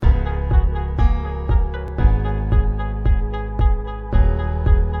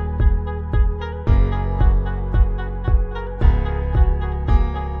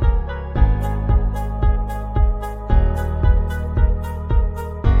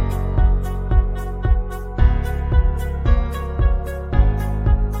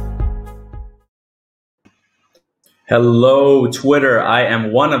Hello, Twitter. I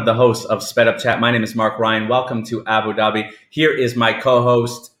am one of the hosts of Sped Up Chat. My name is Mark Ryan. Welcome to Abu Dhabi. Here is my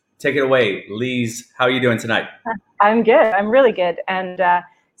co-host. Take it away, Lise. How are you doing tonight? I'm good. I'm really good, and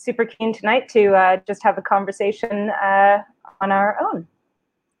super keen tonight to just have a conversation on our own.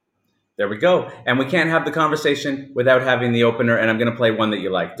 There we go. And we can't have the conversation without having the opener, and I'm going to play one that you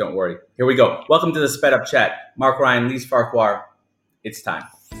like. Don't worry. Here we go. Welcome to the Sped Up Chat. Mark Ryan, Lise Farquhar. It's time.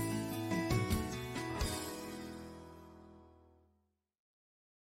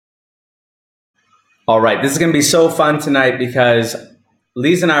 All right, this is going to be so fun tonight because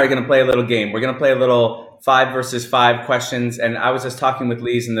Lise and I are going to play a little game. We're going to play a little 5 versus 5 questions. And I was just talking with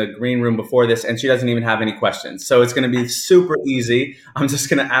Lise in the green room before this, and she doesn't even have any questions. So it's going to be super easy. I'm just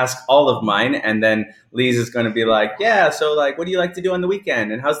going to ask all of mine. And then Lise is going to be like, yeah, so like, what do you like to do on the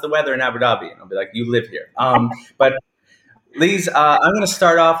weekend? And how's the weather in Abu Dhabi? And I'll be like, you live here. But Lise, I'm going to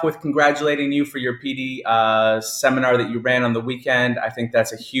start off with congratulating you for your PD seminar that you ran on the weekend. I think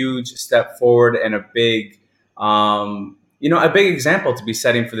that's a huge step forward and a big, a big example to be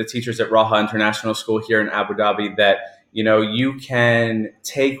setting for the teachers at Raha International School here in Abu Dhabi that, you can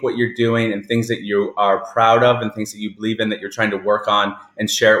take what you're doing and things that you are proud of and things that you believe in that you're trying to work on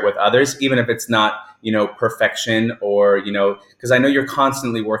and share it with others, even if it's not, perfection or, because I know you're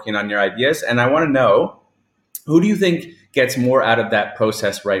constantly working on your ideas. And I want to know, who do you think gets more out of that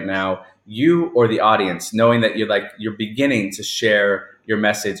process right now, you or the audience, knowing that you're beginning to share your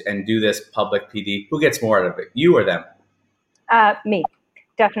message and do this public PD? Who gets more out of it, you or them? Me,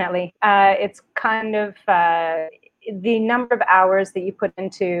 definitely. It's kind of the number of hours that you put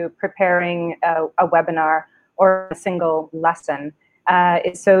into preparing a webinar or a single lesson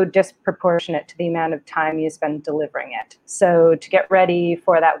is so disproportionate to the amount of time you spend delivering it. So to get ready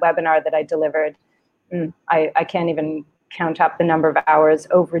for that webinar that I delivered, I can't even count up the number of hours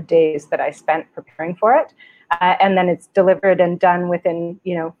over days that I spent preparing for it. And then it's delivered and done within,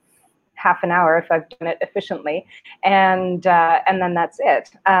 half an hour if I've done it efficiently. And then that's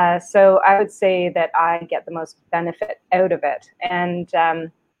it. So I would say that I get the most benefit out of it. And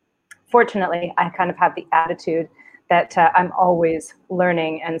fortunately, I kind of have the attitude that I'm always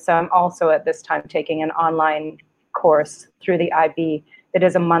learning. And so I'm also at this time taking an online course through the IB that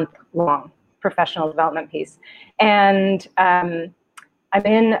is a month-long professional development piece. And I'm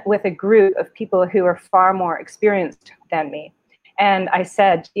in with a group of people who are far more experienced than me. And I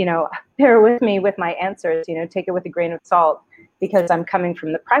said, bear with me with my answers, take it with a grain of salt, because I'm coming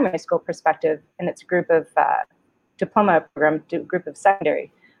from the primary school perspective, and it's a group of diploma program, group of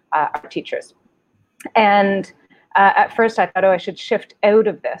secondary art teachers. And at first I thought, I should shift out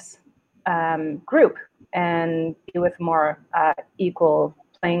of this group and be with more equal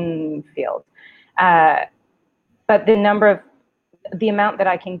playing field. But the amount that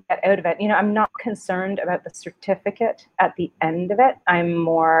I can get out of it, I'm not concerned about the certificate at the end of it. I'm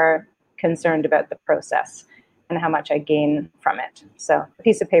more concerned about the process and how much I gain from it. So a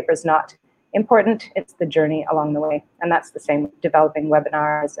piece of paper is not important. It's the journey along the way. And that's the same with developing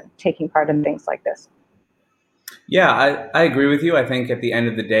webinars and taking part in things like this. Yeah, I agree with you. I think at the end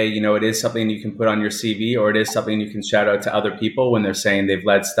of the day, it is something you can put on your CV, or it is something you can shout out to other people when they're saying they've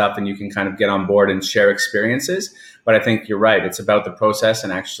led stuff, and you can kind of get on board and share experiences. But I think you're right. It's about the process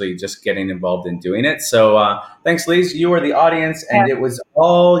and actually just getting involved in doing it. So thanks, Lise. You are the audience, and It was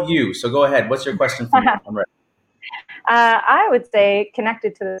all you. So go ahead. What's your question for me? I'm ready. I would say,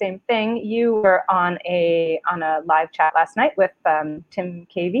 connected to the same thing, you were on a live chat last night with Tim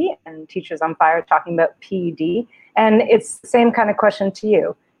Cavey and Teachers on Fire talking about PD. And it's the same kind of question to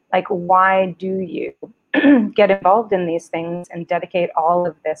you. Like, why do you get involved in these things and dedicate all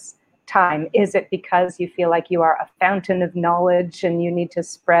of this time? Is it because you feel like you are a fountain of knowledge and you need to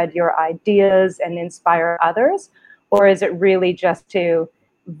spread your ideas and inspire others? Or is it really just to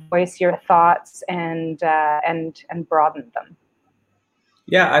voice your thoughts and broaden them?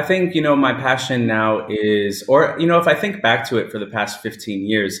 Yeah, I think, my passion now is, or, if I think back to it for the past 15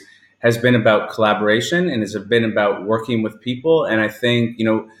 years, has been about collaboration and has been about working with people. And I think,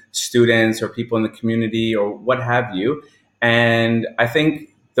 students or people in the community or what have you. And I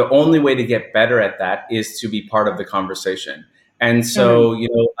think the only way to get better at that is to be part of the conversation. And so,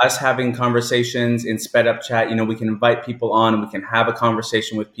 us having conversations in Sped Up Chat, we can invite people on and we can have a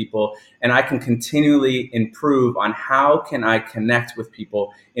conversation with people, and I can continually improve on how can I connect with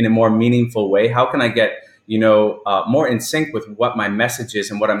people in a more meaningful way? How can I get, more in sync with what my message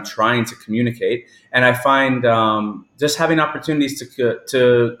is and what I'm trying to communicate? And I find just having opportunities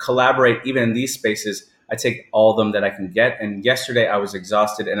to collaborate, even in these spaces, I take all of them that I can get. And yesterday I was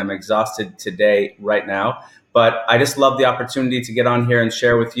exhausted, and I'm exhausted today, right now. But I just love the opportunity to get on here and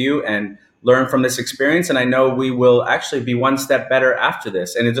share with you. And learn from this experience. And I know we will actually be one step better after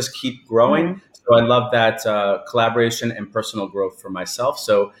this, and it just keep growing. Mm-hmm. So I love that collaboration and personal growth for myself.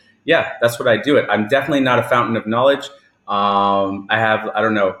 So yeah, that's what I do. It. I'm definitely not a fountain of knowledge. I have, I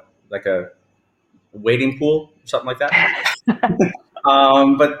don't know, like a wading pool, something like that.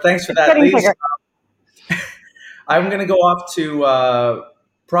 But thanks for that, Lise. I'm going to go off to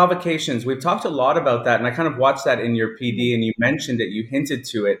provocations. We've talked a lot about that, and I kind of watched that in your PD, and you mentioned it, you hinted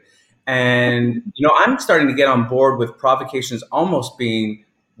to it. And, I'm starting to get on board with provocations almost being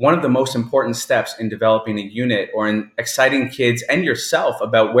one of the most important steps in developing a unit or in exciting kids and yourself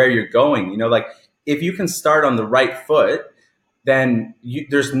about where you're going. Like if you can start on the right foot, then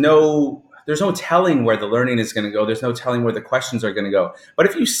there's no telling where the learning is going to go. There's no telling where the questions are going to go. But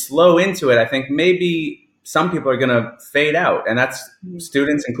if you slow into it, I think maybe some people are going to fade out, and that's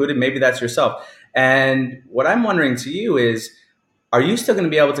students included. Maybe that's yourself. And what I'm wondering to you is, are you still going to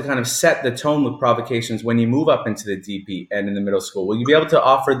be able to kind of set the tone with provocations when you move up into the DP and in the middle school? Will you be able to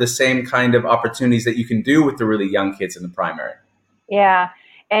offer the same kind of opportunities that you can do with the really young kids in the primary? Yeah,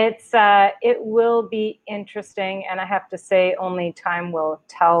 it will be interesting, and I have to say only time will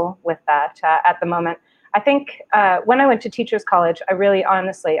tell with that at the moment. I think when I went to Teachers College, I really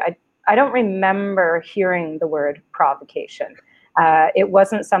honestly, I don't remember hearing the word provocation. It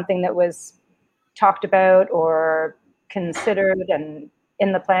wasn't something that was talked about or considered and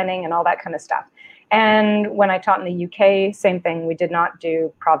in the planning and all that kind of stuff. And when I taught in the UK, same thing, we did not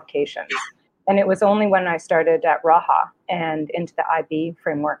do provocations. And it was only when I started at Raha and into the IB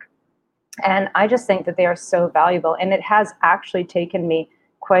framework. And I just think that they are so valuable. And it has actually taken me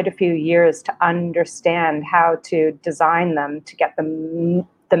quite a few years to understand how to design them to get the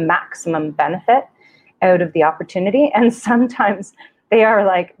maximum benefit out of the opportunity. And sometimes they are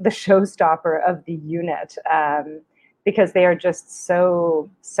like the showstopper of the unit, because they are just so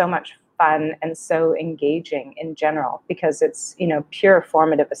much fun and so engaging in general, because it's pure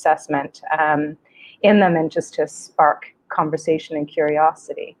formative assessment in them, and just to spark conversation and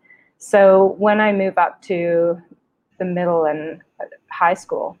curiosity. So when I move up to the middle and high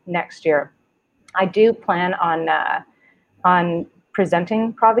school next year, I do plan on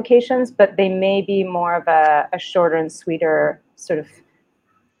presenting provocations, but they may be more of a shorter and sweeter sort of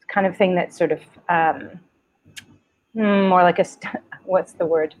kind of thing, that sort of more like what's the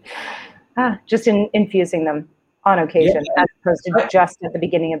word? Just infusing them on occasion, as opposed to just at the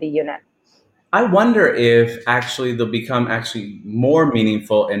beginning of the unit. I wonder if actually they'll become actually more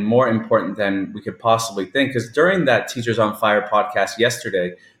meaningful and more important than we could possibly think. Because during that Teachers on Fire podcast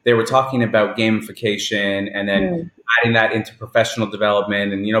yesterday, they were talking about gamification and then adding that into professional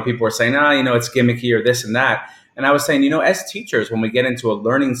development. And, people were saying, it's gimmicky or this and that. And I was saying, as teachers, when we get into a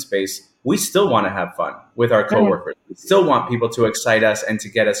learning space, we still want to have fun with our coworkers. We still want people to excite us and to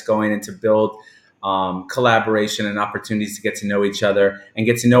get us going and to build collaboration and opportunities to get to know each other and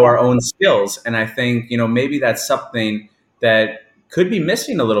get to know our own skills. And I think, maybe that's something that could be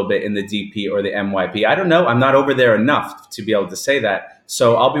missing a little bit in the DP or the MYP. I don't know. I'm not over there enough to be able to say that.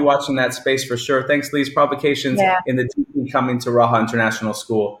 So I'll be watching that space for sure. Thanks, Lise. Provocations in the DP coming to Raha International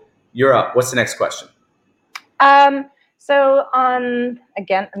School. You're up. What's the next question? So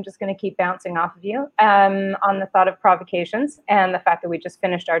again, I'm just going to keep bouncing off of you on the thought of provocations and the fact that we just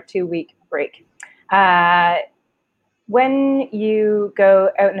finished our 2-week break. When you go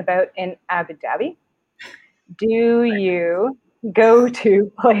out and about in Abu Dhabi, do you go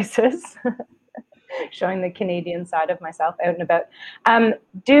to places, showing the Canadian side of myself out and about,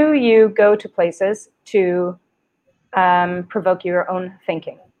 do you go to places to provoke your own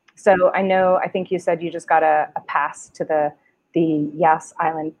thinking? So I think you said you just got a pass to the Yas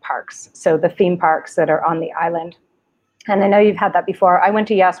Island parks, so the theme parks that are on the island. And I know you've had that before. I went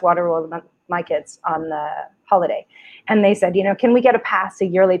to Yas Waterworld with my kids on the holiday, and they said, can we get a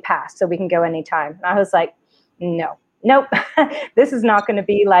yearly pass, so we can go anytime? And I was like, nope, this is not going to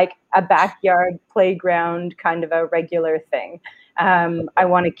be like a backyard playground kind of a regular thing. I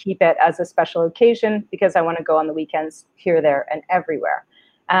want to keep it as a special occasion because I want to go on the weekends here, there, and everywhere.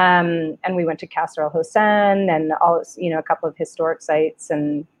 And we went to Qasr Al Hossein and all, a couple of historic sites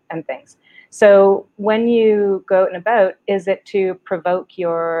and things. So when you go out and about, is it to provoke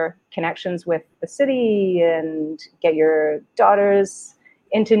your connections with the city and get your daughters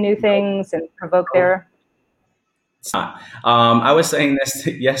into new things and provoke their... It's not. I was saying this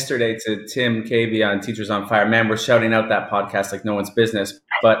yesterday to Tim Cavey on Teachers on Fire. Man, we're shouting out that podcast like no one's business.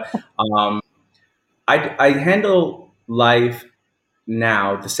 But I handle life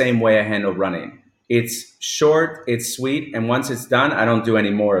now the same way I handle running. It's short, it's sweet, and once it's done, I don't do any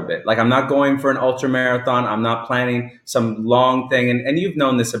more of it. Like, I'm not going for an ultra marathon. I'm not planning some long thing. And you've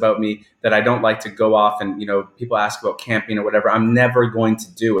known this about me, that I don't like to go off and, people ask about camping or whatever. I'm never going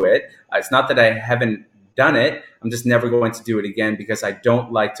to do it. It's not that I haven't done it. I'm just never going to do it again, because I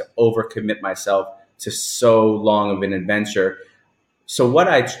don't like to overcommit myself to so long of an adventure. So what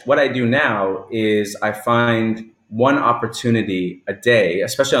I do now is I find one opportunity a day,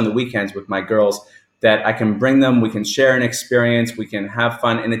 especially on the weekends with my girls, that I can bring them. We can share an experience. We can have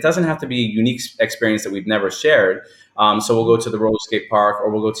fun, and it doesn't have to be a unique experience that we've never shared. So we'll go to the roller skate park, or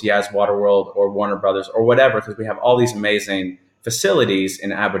we'll go to Yas Water World or Warner Brothers or whatever, because we have all these amazing facilities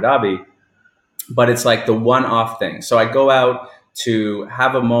in Abu Dhabi. But it's like the one-off thing. So I go out to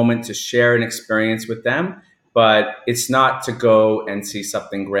have a moment to share an experience with them, but it's not to go and see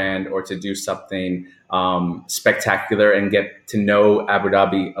something grand or to do something spectacular and get to know Abu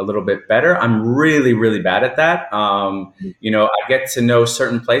Dhabi a little bit better. I'm really, really bad at that. I get to know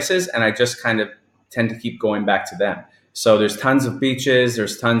certain places, and I just kind of tend to keep going back to them. So there's tons of beaches,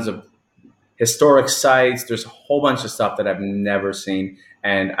 there's tons of historic sites, there's a whole bunch of stuff that I've never seen.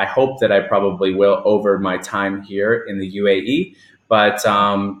 And I hope that I probably will over my time here in the UAE. But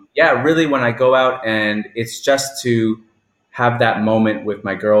really, when I go out, and it's just to have that moment with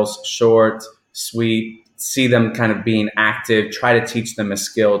my girls, short, sweet, see them kind of being active, try to teach them a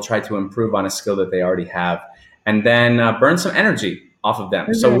skill, try to improve on a skill that they already have, and then burn some energy off of them.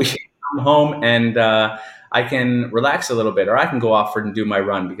 Mm-hmm. So we come home and I can relax a little bit, or I can go off and do my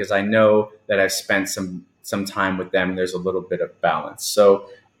run, because I know that I've spent some time with them. There's a little bit of balance. So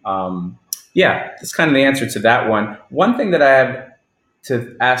that's kind of the answer to that one. One thing that I have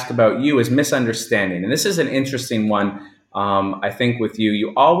to ask about you is misunderstanding. And this is an interesting one. I think with you,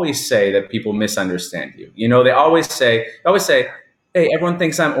 you always say that people misunderstand you. They always say, hey, everyone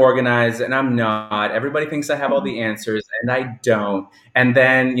thinks I'm organized, and I'm not. Everybody thinks I have all the answers, and I don't. And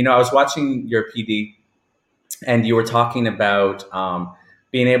then, I was watching your PD, and you were talking about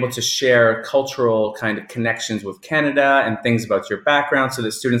being able to share cultural kind of connections with Canada and things about your background, so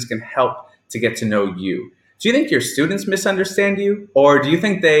that students can help to get to know you. Do you think your students misunderstand you, or do you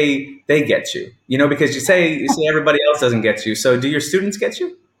think they get you? Because you say everybody else doesn't get you. So do your students get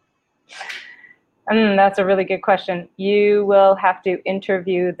you? That's a really good question. You will have to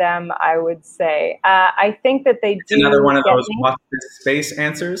interview them, I would say. I think that they do. Another one of those watch this space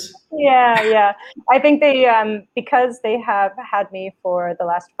answers? Yeah. I think they, because they have had me for the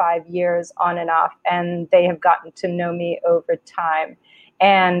last 5 years on and off, and they have gotten to know me over time.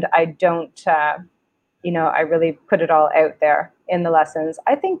 And I don't, I really put it all out there in the lessons.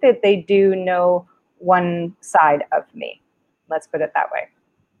 I think that they do know one side of me. Let's put it that way.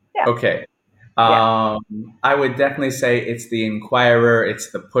 Yeah. Okay. I would definitely say it's the inquirer,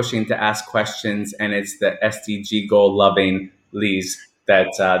 it's the pushing to ask questions, and it's the SDG goal loving Lise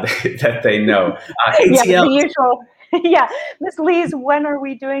that they know. ATL. Yeah, the usual. Yeah, Miss Lise, when are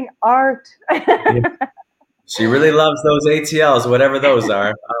we doing art? She really loves those ATLs, whatever those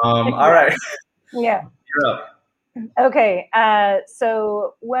are. All right. Yeah. You're up. Okay.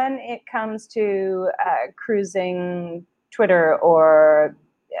 So when it comes to cruising Twitter or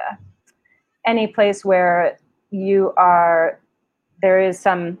any place where there is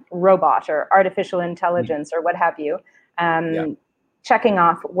some robot or artificial intelligence or what have you, checking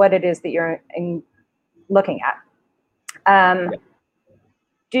off what it is that you're looking at.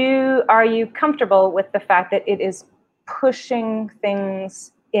 Are you comfortable with the fact that it is pushing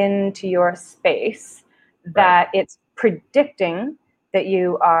things into your space, that it's predicting that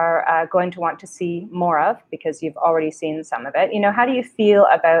you are going to want to see more of because you've already seen some of it? How do you feel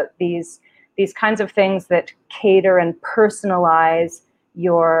about these kinds of things that cater and personalize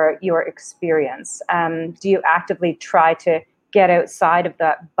your experience? Do you actively try to get outside of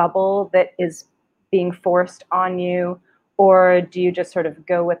that bubble that is being forced on you? Or do you just sort of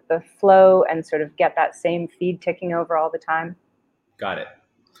go with the flow and sort of get that same feed ticking over all the time? Got it.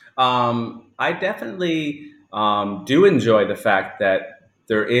 I definitely do enjoy the fact that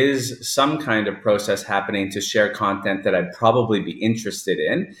there is some kind of process happening to share content that I'd probably be interested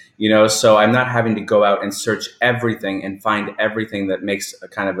in, so I'm not having to go out and search everything and find everything that makes a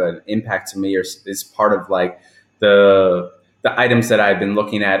kind of an impact to me or is part of like the items that I've been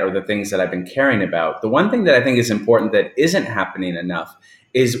looking at or the things that I've been caring about. The one thing that I think is important that isn't happening enough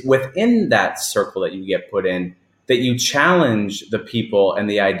is within that circle that you get put in, that you challenge the people and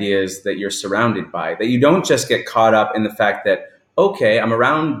the ideas that you're surrounded by, that you don't just get caught up in the fact that, okay, I'm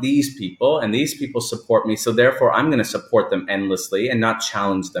around these people and these people support me. So therefore I'm going to support them endlessly and not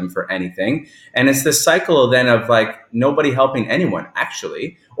challenge them for anything. And it's this cycle then of like nobody helping anyone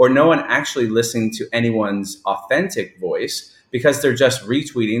actually, or no one actually listening to anyone's authentic voice because they're just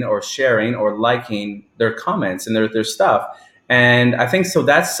retweeting or sharing or liking their comments and their stuff. And I think so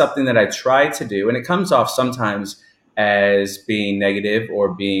that's something that I try to do. And it comes off sometimes as being negative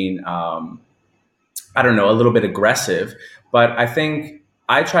or being, I don't know, a little bit aggressive. But I think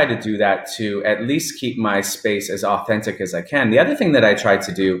I try to do that to at least keep my space as authentic as I can. The other thing that I try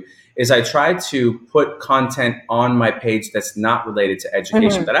to do is I try to put content on my page that's not related to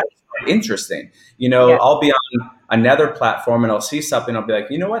education, that I find interesting. You know, Yeah. I'll be on another platform and I'll see something, I'll be like,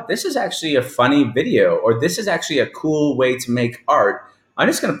 you know what, this is actually a funny video, or this is actually a cool way to make art. I'm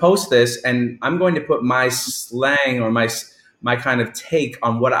just going to post this and I'm going to put my slang or my kind of take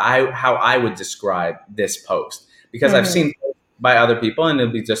on how I would describe this post, because I've seen by other people and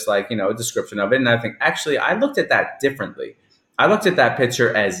it'll be just like, you know, a description of it. And I think actually I looked at that differently. I looked at that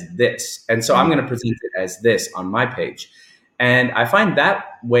picture as this. And so I'm going to present it as this on my page. And I find that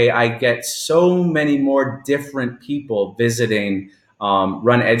way I get so many more different people visiting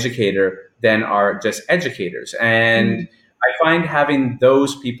Run Educator than are just educators. And I find having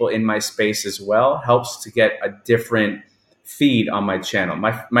those people in my space as well helps to get a different feed on my channel.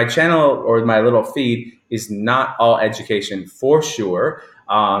 My channel or my little feed is not all education for sure.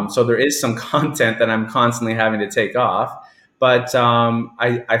 So there is some content that I'm constantly having to take off, but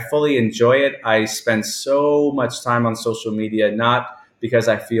I fully enjoy it. I spend so much time on social media, not because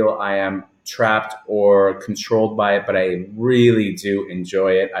I feel I am trapped or controlled by it, but I really do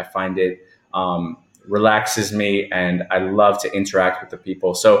enjoy it. I find it relaxes me and I love to interact with the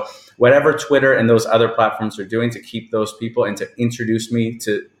people. So whatever Twitter and those other platforms are doing to keep those people and to introduce me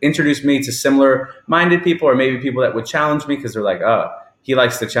to similar minded people, or maybe people that would challenge me because they're like, oh, he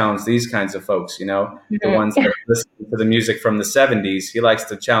likes to challenge these kinds of folks, you know, the ones that listen to the music from the 70s. He likes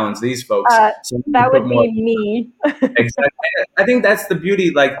to challenge these folks. So that would be me. Exactly. I think that's the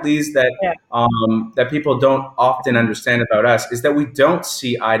beauty, like Lise, that that people don't often understand about us is that we don't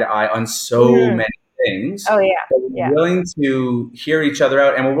see eye to eye on so many things. Oh yeah. We're willing to hear each other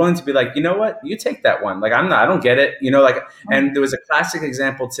out, and we're willing to be like, you know what, you take that one. Like I don't get it, you know, like, and there was a classic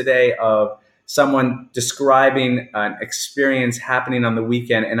example today of someone describing an experience happening on the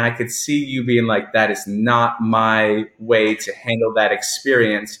weekend, and I could see you being like, that is not my way to handle that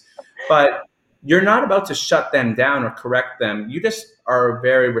experience. But you're not about to shut them down or correct them. You just are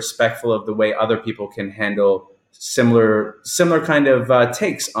very respectful of the way other people can handle similar kind of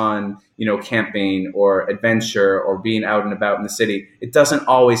takes on, you know, camping or adventure or being out and about in the city. It doesn't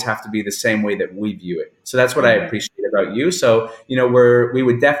always have to be the same way that we view it. So that's what I appreciate about you. So, you know, we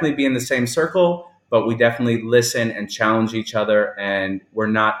would definitely be in the same circle, but we definitely listen and challenge each other. And we're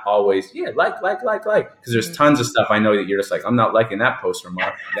not always, like, because there's tons of stuff I know that you're just like, I'm not liking that post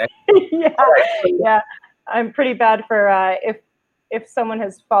remark. Yeah. I'm pretty bad for if someone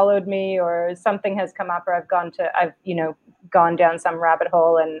has followed me or something has come up or I've gone down some rabbit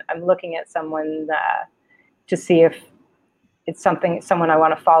hole and I'm looking at someone to see if it's someone I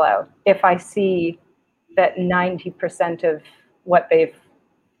want to follow. If I see that 90% of what they've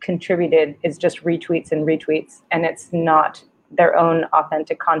contributed is just retweets and it's not their own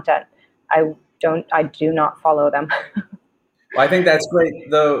authentic content, I do not follow them. Well, I think that's great.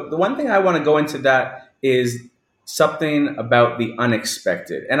 The one thing I want to go into that is something about the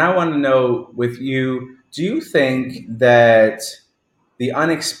unexpected. And I want to know with you, do you think that the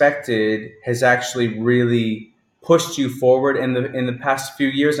unexpected has actually really pushed you forward in the past few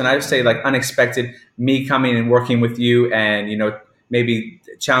years? And I would say like unexpected, me coming and working with you and, you know, maybe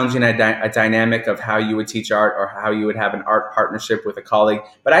challenging a dynamic of how you would teach art or how you would have an art partnership with a colleague.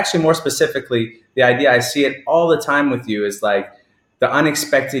 But actually more specifically, the idea, I see it all the time with you, is like the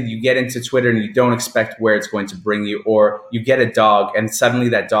unexpected. You get into Twitter and you don't expect where it's going to bring you, or you get a dog and suddenly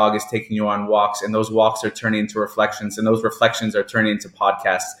that dog is taking you on walks and those walks are turning into reflections and those reflections are turning into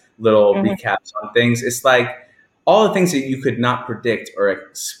podcasts, little recaps on things. It's like all the things that you could not predict or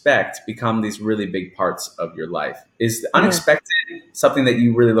expect become these really big parts of your life. Is the unexpected something that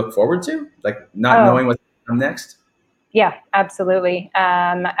you really look forward to? Like not knowing what's going to come next? Yeah, absolutely.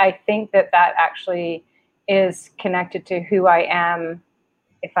 I think that actually is connected to who I am,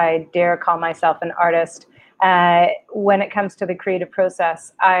 if I dare call myself an artist. When it comes to the creative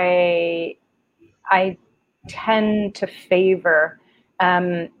process, I tend to favor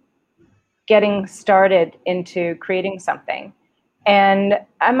getting started into creating something. And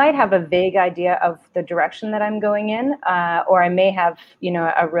I might have a vague idea of the direction that I'm going in, or I may have, you know,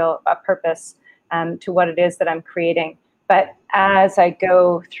 a purpose to what it is that I'm creating. But as I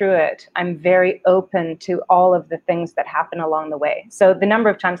go through it, I'm very open to all of the things that happen along the way. So the number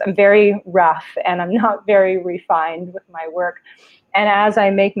of times I'm very rough and I'm not very refined with my work. And as I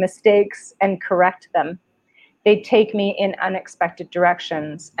make mistakes and correct them, they take me in unexpected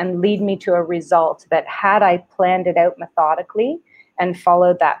directions and lead me to a result that, had I planned it out methodically and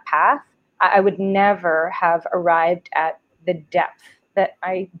followed that path, I would never have arrived at the depth that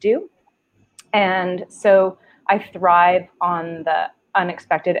I do. And so I thrive on the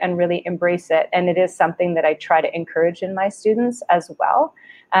unexpected and really embrace it. And it is something that I try to encourage in my students as well,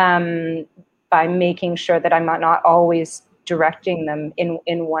 by making sure that I'm not always directing them in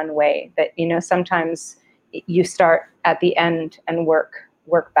one way. That, you know, sometimes you start at the end and work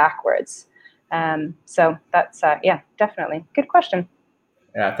backwards. So that's yeah, definitely good question.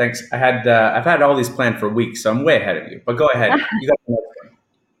 Yeah, thanks. I've had all these planned for weeks, so I'm way ahead of you. But go ahead. You got the next one.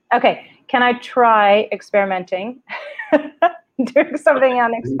 Okay, can I try experimenting, doing something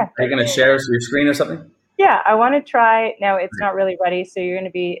unexpected? Are you going to share your screen or something? Yeah, I want to try. Now it's not really ready, so you're going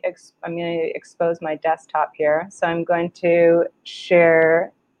to be. I'm going to expose my desktop here. So I'm going to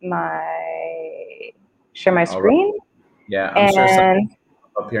share my screen. Right. Yeah, I'm sure something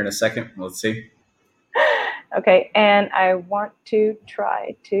up here in a second. Let's see. Okay, and I want to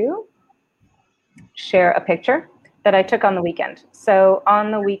try to share a picture that I took on the weekend. So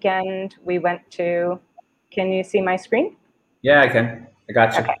on the weekend, we went to. Can you see my screen? Yeah, I can. I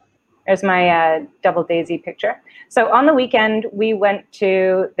got you. Okay. There's my double daisy picture. So on the weekend, we went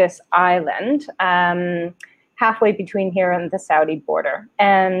to this island halfway between here and the Saudi border.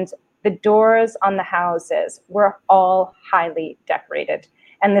 And the doors on the houses were all highly decorated.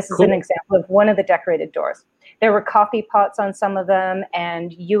 And this is an example of one of the decorated doors. There were coffee pots on some of them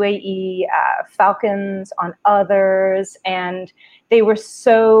and UAE falcons on others. And they were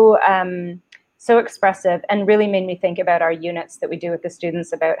so expressive and really made me think about our units that we do with the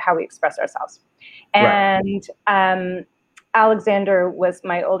students about how we express ourselves. And Alexander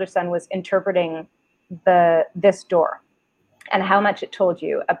my older son, was interpreting this door and how much it told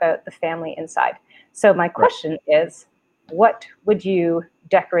you about the family inside. So my question is, what would you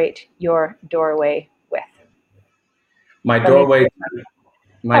decorate your doorway with? My doorway to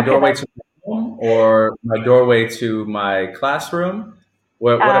my home, or my doorway to my classroom?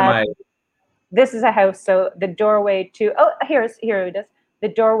 What am I? This is a house, so the doorway to here it is. The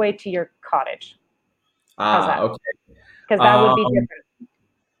doorway to your cottage. How's that? Okay. Because that would be different.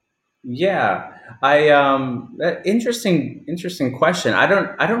 Yeah, interesting question. I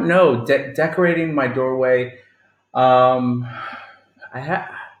don't know. Decorating my doorway. I have.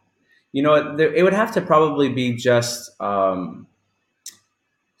 You know, it would have to probably be just. I'm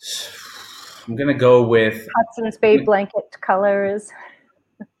gonna go with Hudson's Bay blanket colors.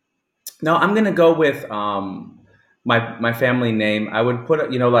 No, I'm gonna go with my family name. I would put,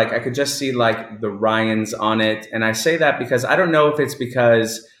 you know, like I could just see like the Ryans on it, and I say that because I don't know if it's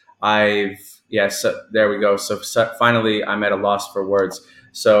because so there we go. So finally, I'm at a loss for words.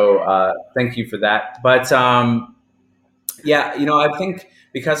 So thank you for that. But yeah, you know, I think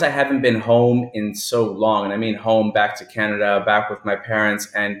because I haven't been home in so long, and I mean home, back to Canada, back with my parents,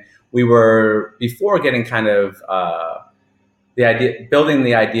 and we were, before getting kind of building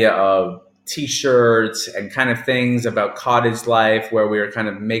the idea of T-shirts and kind of things about cottage life, where we were kind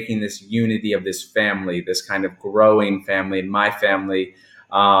of making this unity of this family, this kind of growing family, and my family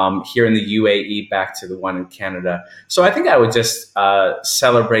here in the UAE, back to the one in Canada. So I think I would just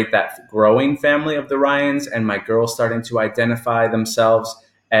celebrate that growing family of the Ryans, and my girls starting to identify themselves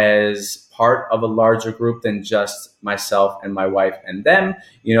as part of a larger group than just myself and my wife and them.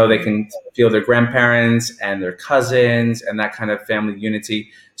 You know, they can feel their grandparents and their cousins and that kind of family unity.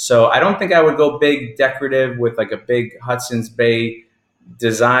 So I don't think I would go big decorative with like a big Hudson's Bay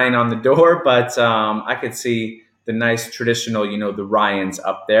design on the door, but I could see the nice traditional, you know, the Ryans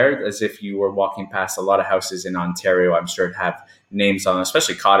up there, as if you were walking past a lot of houses in Ontario. I'm sure it have names on them,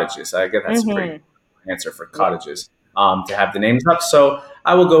 especially cottages. I guess that's a pretty good answer for cottages, to have the names up. So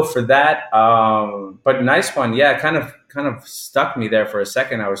I will go for that. But nice one. Yeah, kind of stuck me there for a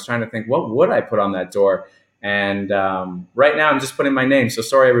second. I was trying to think, what would I put on that door? And right now I'm just putting my name. So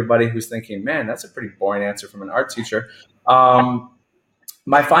sorry, everybody who's thinking, man, that's a pretty boring answer from an art teacher.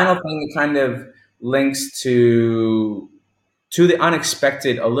 My final thing kind of links to the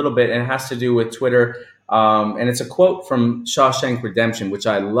unexpected a little bit, and it has to do with Twitter. And it's a quote from Shawshank Redemption, which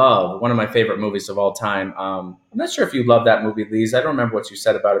I love, one of my favorite movies of all time. I'm not sure if you love that movie, Lise. I don't remember what you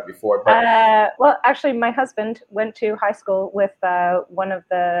said about it before. But well, actually, my husband went to high school with one of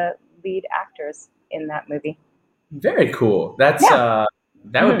the lead actors in that movie. Very cool. That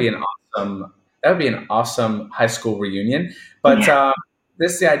would be an awesome That would be an awesome high school reunion. But Yeah.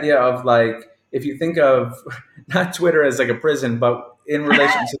 this is the idea of like, if you think of not Twitter as like a prison, but in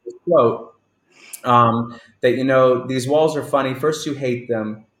relation to this quote, that these walls are funny. First you hate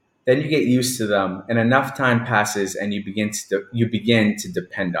them, then you get used to them, and enough time passes, and you begin to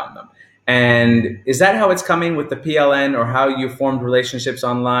depend on them. And is that how it's coming with the PLN, or how you formed relationships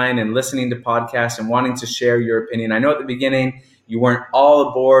online and listening to podcasts and wanting to share your opinion? I know at the beginning you weren't all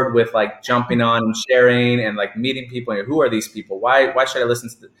aboard with like jumping on and sharing and like meeting people. And who are these people? Why should I listen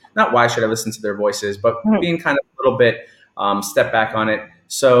to not why should I listen to their voices, but Mhm. being kind of a little bit step back on it.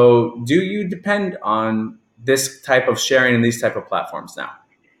 So do you depend on this type of sharing and these type of platforms now?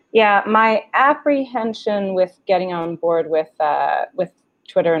 Yeah, my apprehension with getting on board with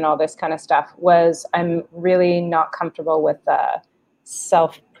Twitter and all this kind of stuff was I'm really not comfortable with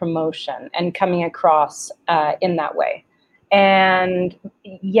self promotion and coming across in that way. And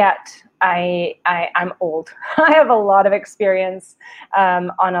yet, I'm old. I have a lot of experience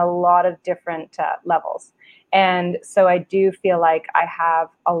on a lot of different levels. And so I do feel like I have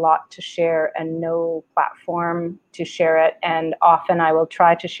a lot to share and no platform to share it. And often I will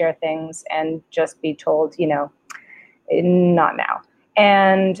try to share things and just be told, not now.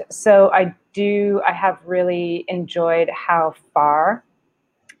 And so I have really enjoyed how far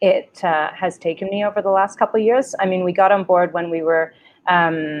it has taken me over the last couple of years. I mean, we got on board when we were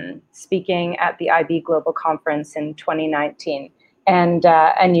speaking at the IB Global Conference in 2019,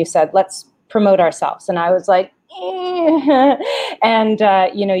 and you said, let's promote ourselves, and I was like, and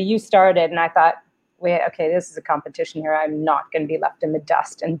you started, and I thought, wait, okay, this is a competition here. I'm not going to be left in the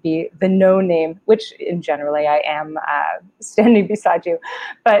dust and be the no name, which in generally I am standing beside you,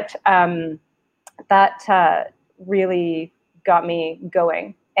 but that really got me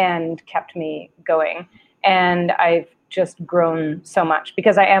going and kept me going. And I've just grown so much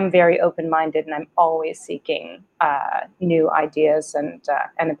because I am very open-minded and I'm always seeking new ideas and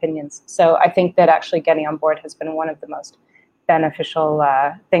opinions. So I think that actually getting on board has been one of the most beneficial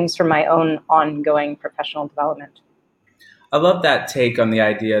things for my own ongoing professional development. I love that take on the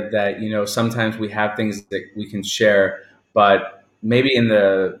idea that, sometimes we have things that we can share, but maybe in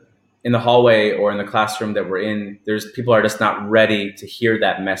the hallway or in the classroom that we're in, there's people are just not ready to hear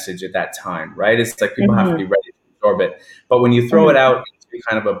that message at that time, right? It's like people have to be Mm-hmm. ready to absorb it. But when you throw it Mm-hmm. out into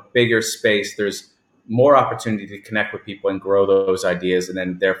kind of a bigger space, there's more opportunity to connect with people and grow those ideas, and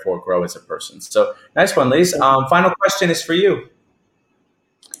then therefore grow as a person. So nice one, Lise. Final question is for you.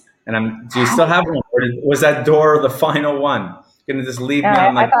 And do you still have one? Or was that door the final one? Gonna just leave me I,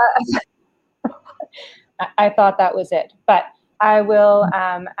 on I like, thought I thought that was it, but I will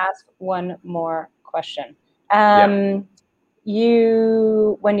ask one more question. yeah. When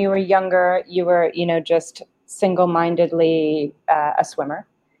you were younger, you were, just single-mindedly a swimmer,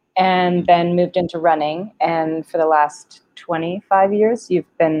 and then moved into running. And for the last 25 years,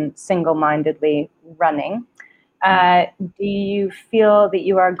 you've been single-mindedly running. Do you feel that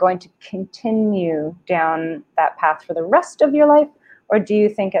you are going to continue down that path for the rest of your life? Or do you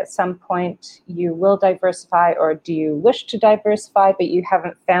think at some point you will diversify, or do you wish to diversify, but you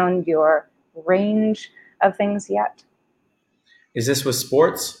haven't found your range of things yet? Is this with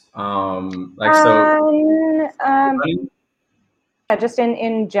sports? Like so. Um, um, yeah, just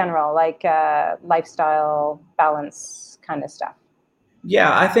in general, like lifestyle balance kind of stuff.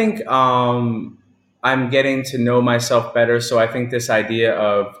 Yeah, I think I'm getting to know myself better. So I think this idea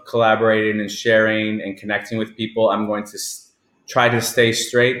of collaborating and sharing and connecting with people, I'm going to try to stay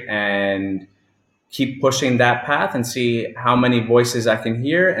straight and keep pushing that path and see how many voices I can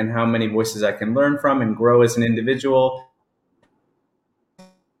hear and how many voices I can learn from and grow as an individual.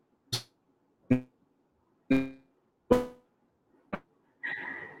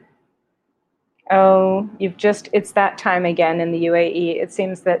 Oh, it's that time again in the UAE. It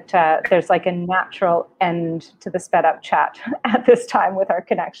seems that there's like a natural end to the sped up chat at this time with our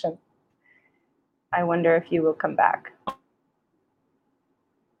connection. I wonder if you will come back.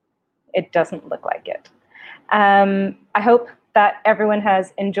 It doesn't look like it. I hope that everyone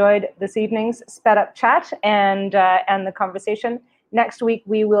has enjoyed this evening's sped up chat and the conversation. Next week,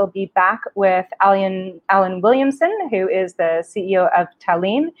 we will be back with Alan Williamson, who is the CEO of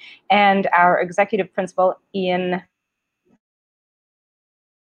Tallinn, and our executive principal, Ian.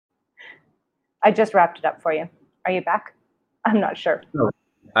 I just wrapped it up for you. Are you back? I'm not sure. No,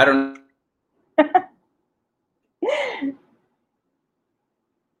 I don't.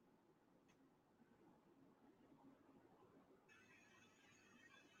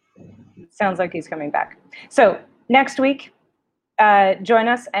 Sounds like he's coming back. So next week, join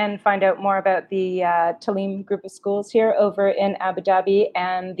us and find out more about the Talim group of schools here over in Abu Dhabi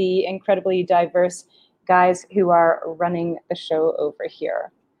and the incredibly diverse guys who are running the show over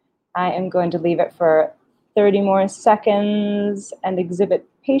here. I am going to leave it for 30 more seconds and exhibit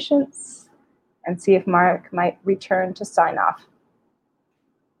patience and see if Mark might return to sign off.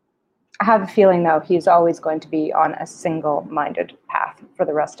 I have a feeling, though, he's always going to be on a single-minded path for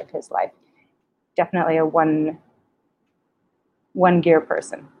the rest of his life. Definitely a one-gear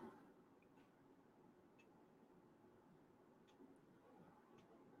person.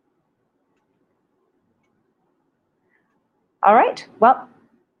 All right, well,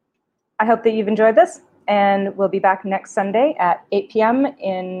 I hope that you've enjoyed this, and we'll be back next Sunday at 8 p.m.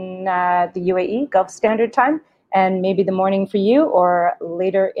 in the UAE, Gulf Standard Time, and maybe the morning for you or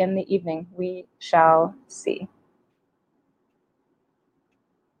later in the evening. We shall see.